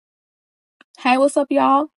Hey, what's up,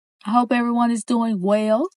 y'all? I hope everyone is doing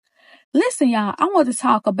well. Listen, y'all, I want to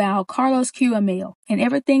talk about Carlos QML, and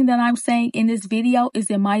everything that I'm saying in this video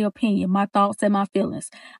is in my opinion, my thoughts and my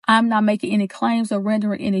feelings. I'm not making any claims or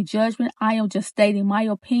rendering any judgment. I am just stating my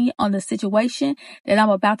opinion on the situation that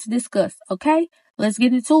I'm about to discuss, okay? Let's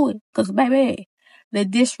get into it, because baby, the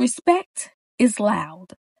disrespect is loud.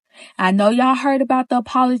 I know y'all heard about the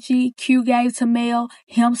apology Q gave to Mel,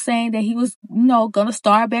 him saying that he was, gonna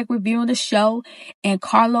start back reviewing the show, and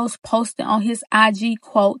Carlos posted on his IG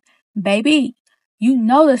quote, "Baby, you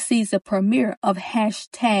know the season premiere of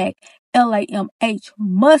hashtag LAMH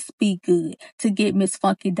must be good to get Miss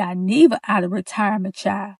Funky Dineva out of retirement,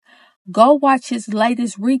 child. Go watch his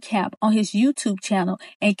latest recap on his YouTube channel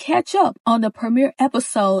and catch up on the premiere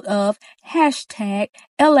episode of hashtag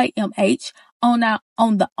LAMH on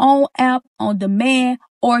the OWN app, on demand,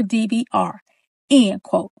 or DVR." End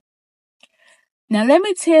quote. Now let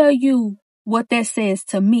me tell you what that says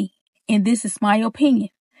to me, and this is my opinion.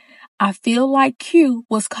 I feel like Q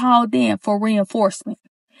was called in for reinforcement.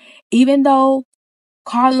 Even though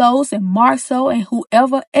Carlos and Marcel and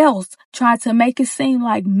whoever else tried to make it seem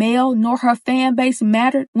like Mel nor her fan base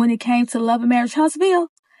mattered when it came to Love and Marriage Huntsville,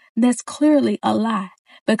 that's clearly a lie,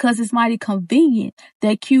 because it's mighty convenient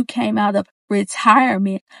that Q came out of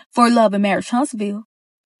retirement for Love and Marriage Huntsville.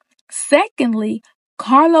 Secondly,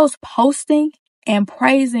 Carlos posting and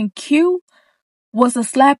praising Q was a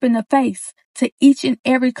slap in the face to each and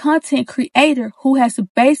every content creator who has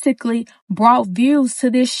basically brought views to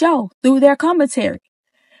this show through their commentary.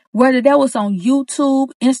 Whether that was on YouTube,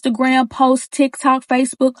 Instagram posts, TikTok,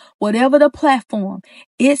 Facebook, whatever the platform,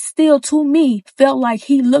 it still, to me, felt like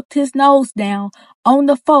he looked his nose down on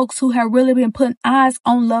the folks who have really been putting eyes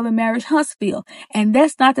on Love and Marriage Huntsville. And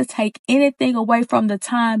that's not to take anything away from the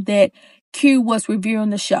time that Q was reviewing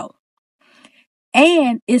the show.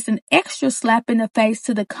 And it's an extra slap in the face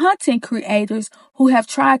to the content creators who have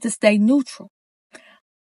tried to stay neutral.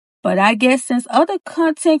 But I guess since other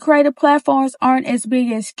content creator platforms aren't as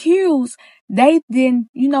big as Q's, they didn't,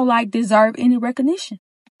 deserve any recognition.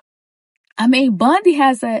 I mean, Bundy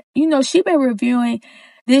has she been reviewing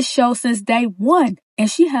this show since day one,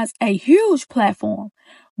 and she has a huge platform.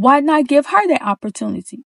 Why not give her that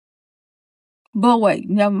opportunity? But wait,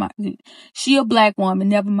 never mind. She a black woman.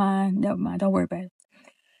 Never mind. Don't worry about it.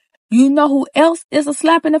 You know who else is a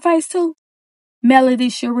slap in the face too?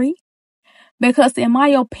 Melody Cherie. Because in my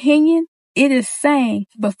opinion, it is saying,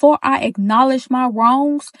 before I acknowledge my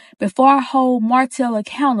wrongs, before I hold Martell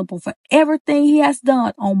accountable for everything he has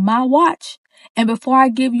done on my watch, and before I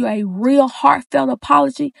give you a real heartfelt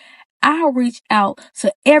apology, I'll reach out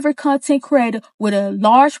to every content creator with a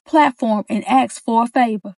large platform and ask for a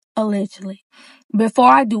favor, allegedly. Before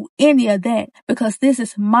I do any of that, because this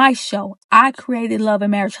is my show, I created Love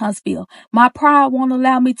and Marriage Huntsville. My pride won't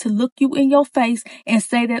allow me to look you in your face and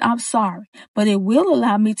say that I'm sorry, but it will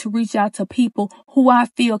allow me to reach out to people who I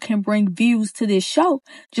feel can bring views to this show,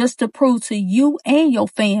 just to prove to you and your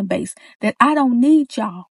fan base that I don't need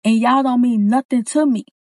y'all and y'all don't mean nothing to me.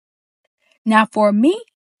 Now for me,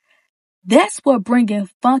 that's what bringing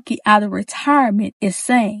Funky out of retirement is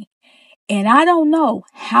saying. And I don't know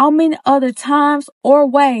how many other times or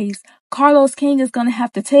ways Carlos King is going to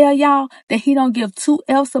have to tell y'all that he don't give two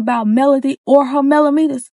F's about Melody or her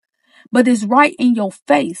millimeters. But it's right in your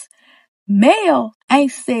face. Mel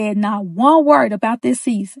ain't said not one word about this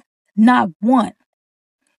season. Not one.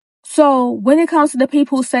 So when it comes to the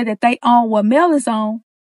people who say that they own what Mel is on,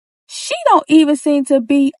 she don't even seem to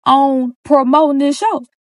be on promoting this show.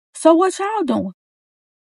 So what y'all doing?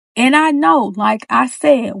 And I know, like I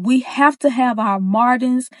said, we have to have our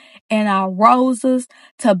Martins and our Rosas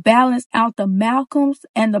to balance out the Malcolms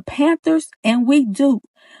and the Panthers, and we do.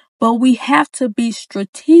 But we have to be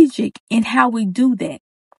strategic in how we do that.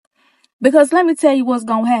 Because let me tell you what's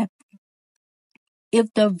going to happen.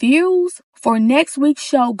 If the views for next week's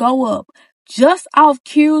show go up just off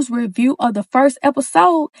Q's review of the first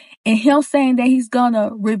episode and him saying that he's going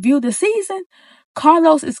to review the season,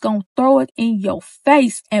 Carlos is going to throw it in your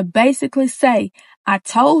face and basically say, I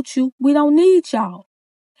told you we don't need y'all.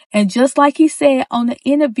 And just like he said on the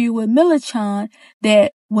interview with Milichan,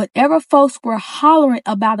 that whatever folks were hollering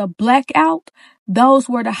about a blackout, those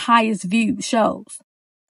were the highest viewed shows.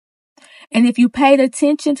 And if you paid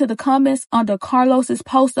attention to the comments under Carlos's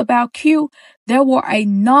post about Q, there were a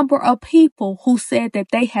number of people who said that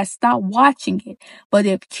they had stopped watching it. But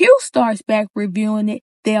if Q starts back reviewing it,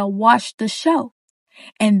 they'll watch the show.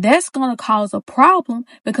 And that's going to cause a problem,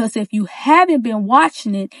 because if you haven't been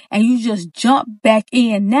watching it and you just jump back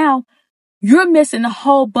in now, you're missing a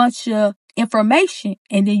whole bunch of information,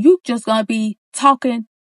 and then you just going to be talking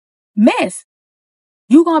mess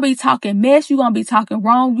You're going to be talking mess. You're going to be talking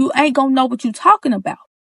wrong. You ain't going to know what you're talking about.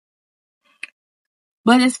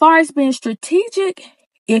 But as far as being strategic,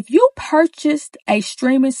 if you purchased a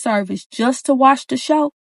streaming service just to watch the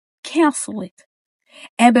show, cancel it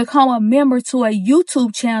and become a member to a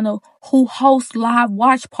YouTube channel who hosts live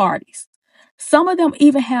watch parties. Some of them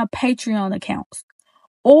even have Patreon accounts.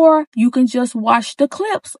 Or you can just watch the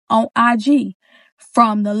clips on IG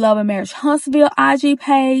from the Love and Marriage Huntsville IG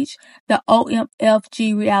page, the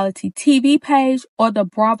OMFG Reality TV page, or the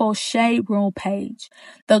Bravo Shade Room page.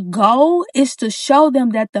 The goal is to show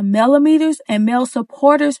them that the millimeters and male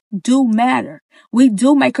supporters do matter. We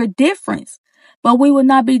do make a difference, but we will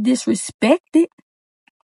not be disrespected.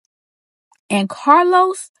 And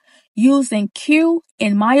Carlos using Q,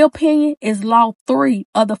 in my opinion, is law 3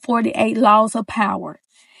 of the 48 laws of power.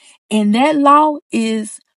 And that law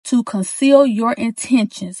is to conceal your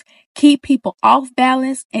intentions, keep people off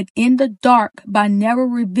balance and in the dark by never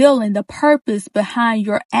revealing the purpose behind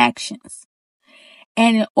your actions.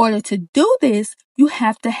 And in order to do this, you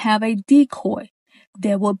have to have a decoy.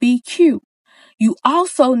 That will be Q. You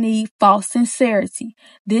also need false sincerity.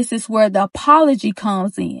 This is where the apology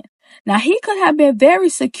comes in. Now, he could have been very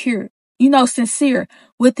sincere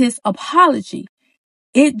with his apology.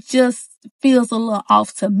 It just feels a little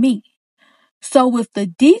off to me. So with the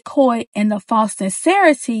decoy and the false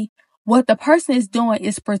sincerity, what the person is doing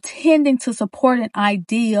is pretending to support an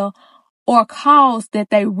idea or cause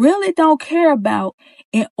that they really don't care about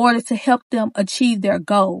in order to help them achieve their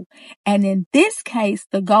goal. And in this case,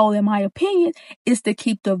 the goal, in my opinion, is to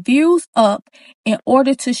keep the views up in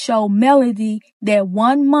order to show Melody that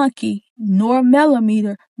one monkey nor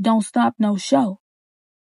millimeter don't stop no show.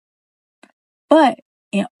 But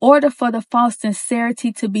in order for the false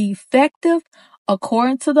sincerity to be effective,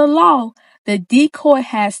 according to the law, the decoy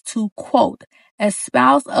has to, quote,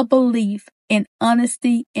 espouse a belief in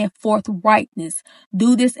honesty and forthrightness,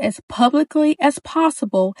 do this as publicly as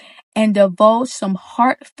possible, and divulge some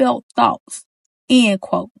heartfelt thoughts, end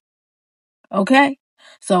quote. Okay?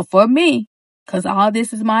 So for me, because all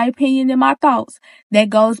this is my opinion and my thoughts, that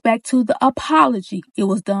goes back to the apology. It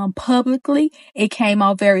was done publicly. It came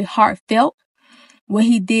out very heartfelt. When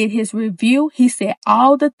he did his review, he said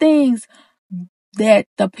all the things that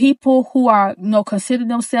the people who are, consider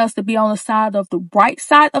themselves to be on the side of the right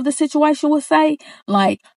side of the situation would say,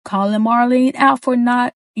 like calling Marlene out for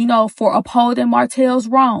not, for upholding Martell's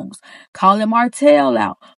wrongs, calling Martell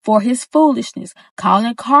out for his foolishness,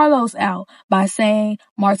 calling Carlos out by saying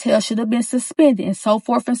Martell should have been suspended, and so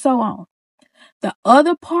forth and so on. The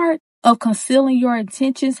other part of concealing your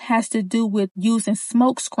intentions has to do with using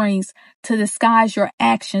smoke screens to disguise your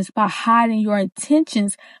actions by hiding your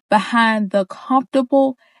intentions behind the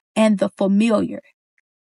comfortable and the familiar.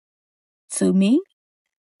 To me,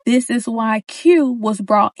 this is why Q was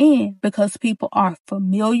brought in, because people are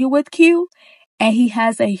familiar with Q and he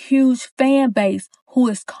has a huge fan base who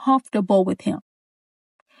is comfortable with him.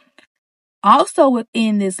 Also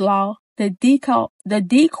within this law, the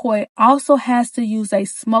decoy also has to use a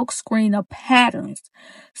smoke screen of patterns.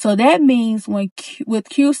 So that means with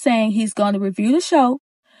Q saying he's going to review the show,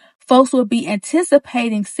 folks will be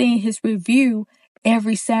anticipating seeing his review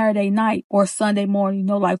every Saturday night or Sunday morning,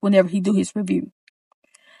 like whenever he do his review.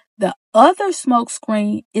 The other smoke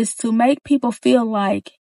screen is to make people feel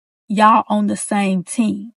like y'all on the same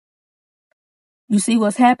team. You see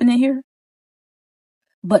what's happening here?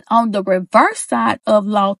 But on the reverse side of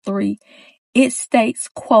Law 3, it states,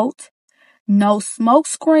 quote, no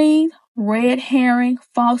smokescreen, red herring,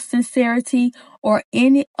 false sincerity, or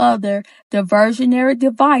any other diversionary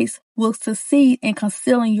device will succeed in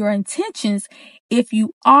concealing your intentions if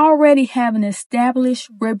you already have an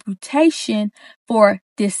established reputation for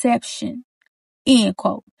deception, end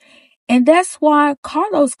quote. And that's why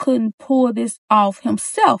Carlos couldn't pull this off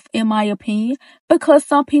himself, in my opinion, because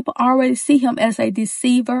some people already see him as a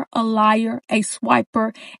deceiver, a liar, a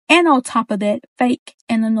swiper, and on top of that, fake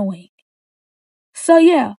and annoying. So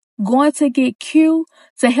yeah, going to get Q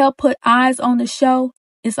to help put eyes on the show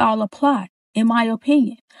is all a plot, in my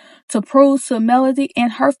opinion, to prove to Melody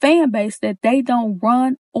and her fan base that they don't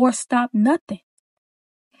run or stop nothing.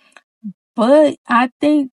 But I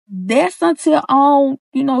think that's until OWN,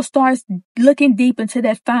 starts looking deep into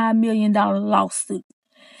that $5 million lawsuit.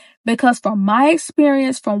 Because from my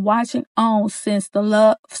experience from watching OWN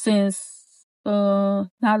the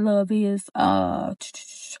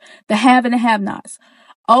have and the have-nots,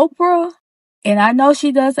 Oprah, and I know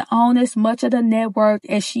she doesn't own as much of the network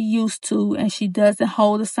as she used to, and she doesn't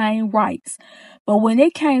hold the same rights. But when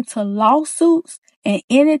it came to lawsuits and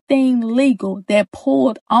anything legal that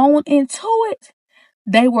pulled OWN into it,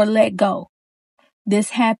 they were let go.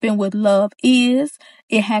 This happened with Love Is,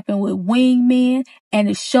 it happened with Wingmen, and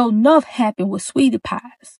it sure enough happened with Sweetie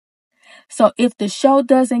Pies. So if the show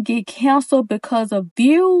doesn't get canceled because of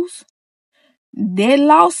views, that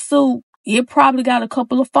lawsuit, it probably got a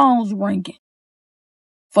couple of phones ringing.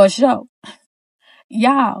 For sure.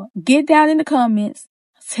 Y'all, get down in the comments.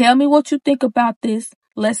 Tell me what you think about this.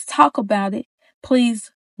 Let's talk about it.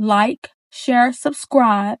 Please like, share,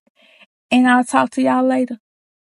 subscribe, and I'll talk to y'all later.